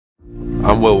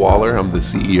I'm Will Waller. I'm the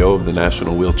CEO of the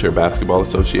National Wheelchair Basketball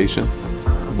Association.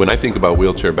 When I think about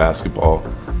wheelchair basketball,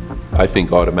 I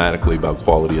think automatically about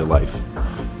quality of life.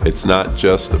 It's not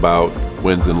just about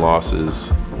wins and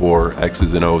losses or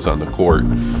X's and O's on the court.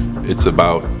 It's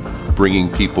about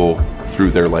bringing people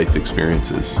through their life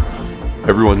experiences.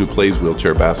 Everyone who plays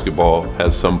wheelchair basketball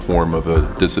has some form of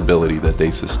a disability that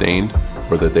they sustained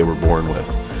or that they were born with.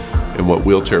 And what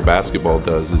wheelchair basketball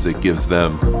does is it gives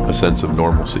them a sense of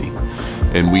normalcy.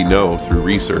 And we know through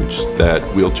research that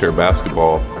wheelchair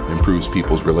basketball improves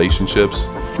people's relationships,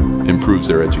 improves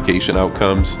their education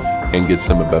outcomes, and gets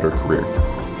them a better career.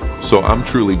 So I'm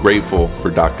truly grateful for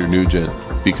Dr. Nugent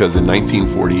because in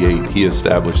 1948 he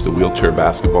established the Wheelchair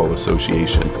Basketball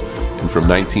Association. And from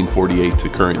 1948 to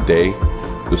current day,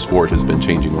 the sport has been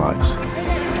changing lives.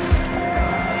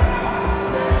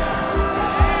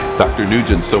 Dr.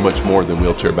 Nugent's so much more than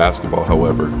wheelchair basketball,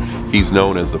 however. He's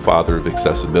known as the father of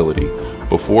accessibility.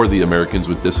 Before the Americans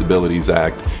with Disabilities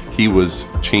Act, he was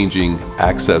changing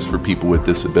access for people with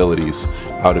disabilities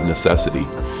out of necessity.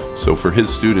 So for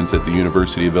his students at the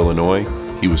University of Illinois,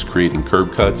 he was creating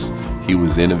curb cuts, he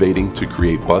was innovating to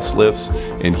create bus lifts,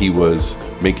 and he was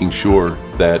making sure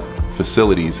that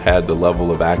facilities had the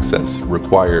level of access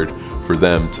required for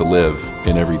them to live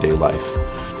in everyday life.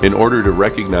 In order to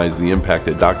recognize the impact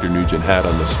that Dr. Nugent had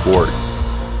on the sport,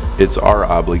 it's our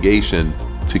obligation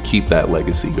to keep that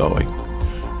legacy going.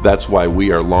 That's why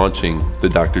we are launching the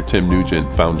Dr. Tim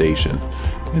Nugent Foundation.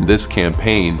 And this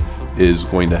campaign is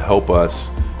going to help us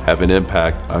have an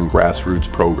impact on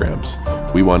grassroots programs.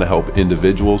 We want to help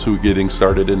individuals who are getting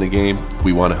started in the game.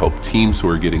 We want to help teams who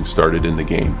are getting started in the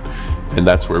game. And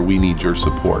that's where we need your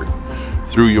support.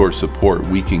 Through your support,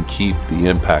 we can keep the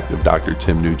impact of Dr.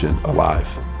 Tim Nugent alive.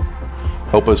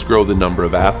 Help us grow the number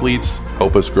of athletes,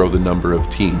 help us grow the number of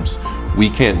teams. We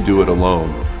can't do it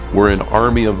alone. We're an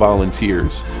army of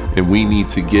volunteers, and we need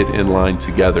to get in line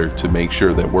together to make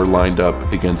sure that we're lined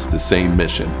up against the same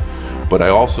mission. But I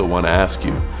also want to ask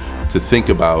you to think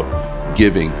about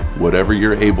giving whatever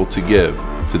you're able to give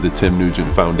to the Tim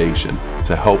Nugent Foundation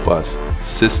to help us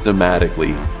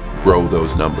systematically grow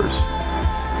those numbers.